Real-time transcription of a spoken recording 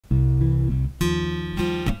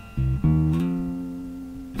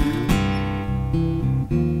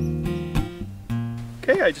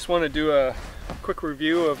Hey, I just want to do a quick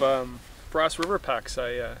review of Frost River packs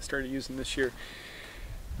I started using this year.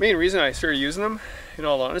 Main reason I started using them, in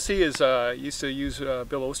all honesty, is I used to use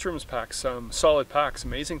Bill Ostrom's packs, solid packs,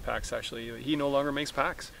 amazing packs actually. He no longer makes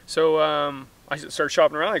packs. So I started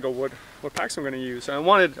shopping around. I go, what packs I'm going to use? And I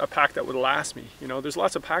wanted a pack that would last me. You know, there's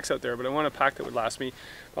lots of packs out there, but I want a pack that would last me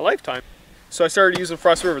a lifetime. So I started using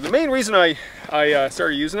Frost River. The main reason I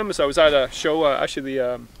started using them is I was at a show, actually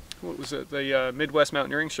the Midwest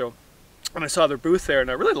Mountaineering Show, and I saw their booth there,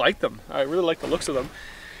 and I really liked them. I really liked the looks of them.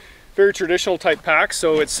 Very traditional type pack,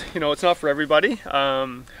 so it's, you know, it's not for everybody.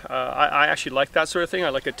 I actually like that sort of thing. I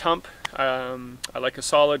like a tump. I like a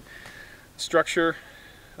solid structure.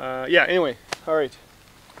 Yeah. Anyway, all right.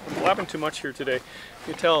 I'm blabbing too much here today.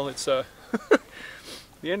 You can tell it's the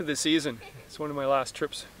end of the season. It's one of my last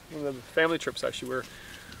trips, one of the family trips actually.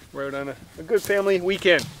 We're out on a good family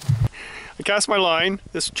weekend. I cast my line.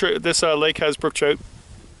 This lake has brook trout,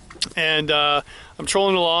 and I'm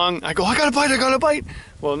trolling along. I go, I got a bite, I got a bite.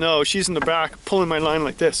 Well, no, she's in the back pulling my line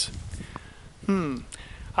like this.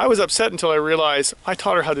 I was upset until I realized I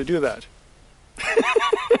taught her how to do that.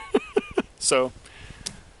 So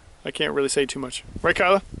I can't really say too much. Right,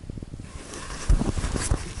 Kyla?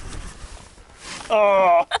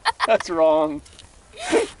 Oh, that's wrong.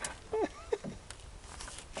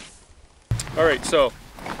 All right, so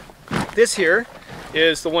this here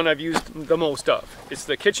is the one I've used the most of. It's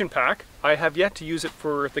the kitchen pack. I have yet to use it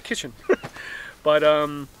for the kitchen. But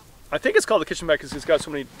I think it's called the kitchen pack because it's got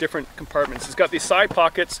so many different compartments. It's got these side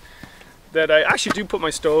pockets that I actually do put my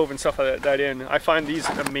stove and stuff like that in. I find these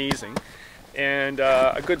amazing. And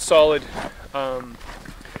a good solid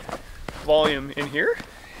volume in here.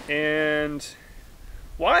 And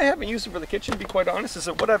why I haven't used it for the kitchen, to be quite honest, is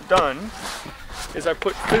that what I've done is I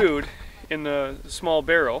put food in the small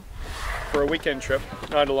barrel for a weekend trip,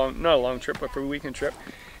 not a long trip, but for a weekend trip,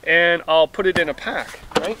 and I'll put it in a pack,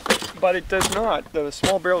 right? But it does not, the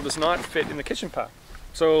small barrel does not fit in the kitchen pack.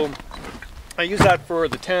 So I use that for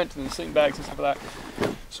the tent and the sleeping bags and stuff like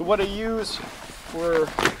that. So what I use for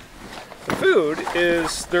the food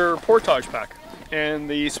is their Portage Pack, and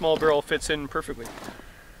the small barrel fits in perfectly.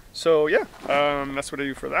 So yeah, that's what I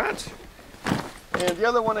do for that. And the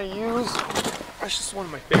other one I use, that's just one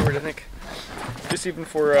of my favorite, I think, just even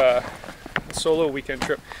for a solo weekend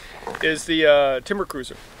trip, is the Timber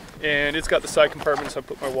Cruiser. And it's got the side compartments. I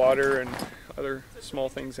put my water and other small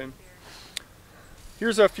things in.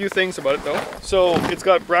 Here's a few things about it though. So it's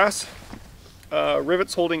got brass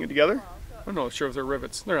rivets holding it together. I'm not sure if they're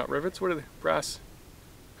rivets. They're not rivets. What are they? Brass.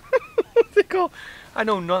 What are they called? I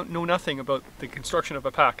know nothing about the construction of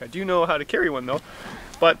a pack. I do know how to carry one though,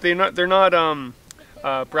 but they're not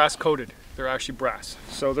brass coated. They're actually brass,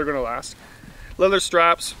 so they're gonna last. Leather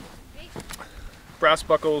straps, brass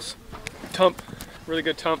buckles, tump, really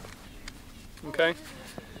good tump. Okay,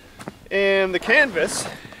 and the canvas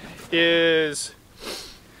is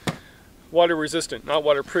water resistant, not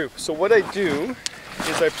waterproof. So what I do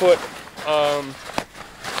is I put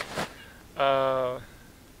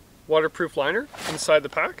waterproof liner inside the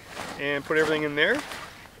pack and put everything in there.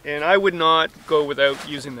 And I would not go without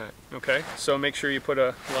using that. Okay, so make sure you put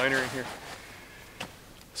a liner in here.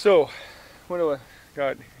 So what do I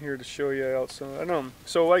got here to show you else? I don't know.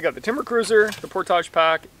 So I got the Timber Cruiser, the Portage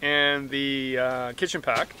Pack, and the kitchen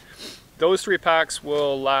pack. Those three packs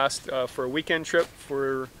will last for a weekend trip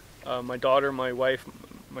for my daughter, my wife,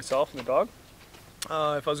 myself, and the dog.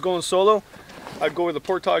 If I was going solo, I'd go with the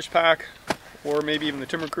Portage Pack, or maybe even the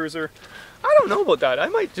Timber Cruiser. I don't know about that. I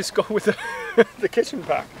might just go with the kitchen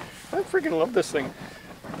pack. I freaking love this thing.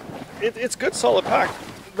 It's good, solid pack.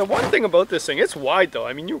 The one thing about this thing, it's wide though.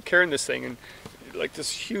 I mean, you're carrying this thing and like this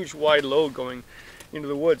huge wide load going into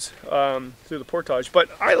the woods through the Portage. But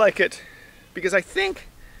I like it because I think,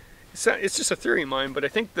 it's just a theory of mine, but I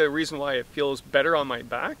think the reason why it feels better on my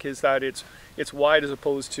back is that it's wide as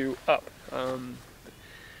opposed to up.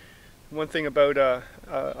 One thing about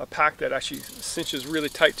a pack that actually cinches really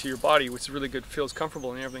tight to your body, which is really good, feels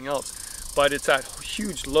comfortable and everything else, but it's that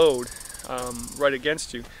huge load right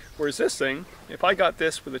against you. Whereas this thing, if I got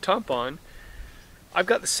this with a tump on, I've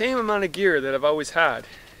got the same amount of gear that I've always had,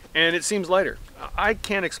 and it seems lighter. I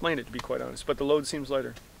can't explain it, to be quite honest, but the load seems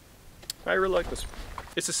lighter. I really like this.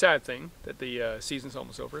 It's a sad thing that the season's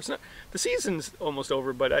almost over. It's not, the season's almost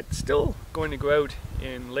over, but I'm still going to go out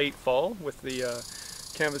in late fall with the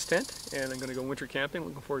canvas tent, and I'm going to go winter camping.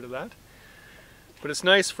 Looking forward to that. But it's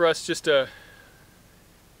nice for us just to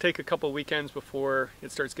take a couple weekends before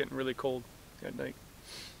it starts getting really cold at night.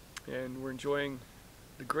 And we're enjoying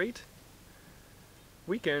the great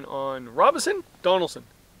weekend on Robinson? Donaldson?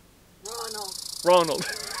 Ronald. Ronald.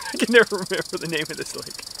 I can never remember the name of this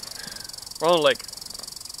lake. Wrong lake.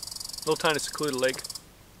 Little tiny secluded lake.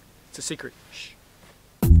 It's a secret. Shh.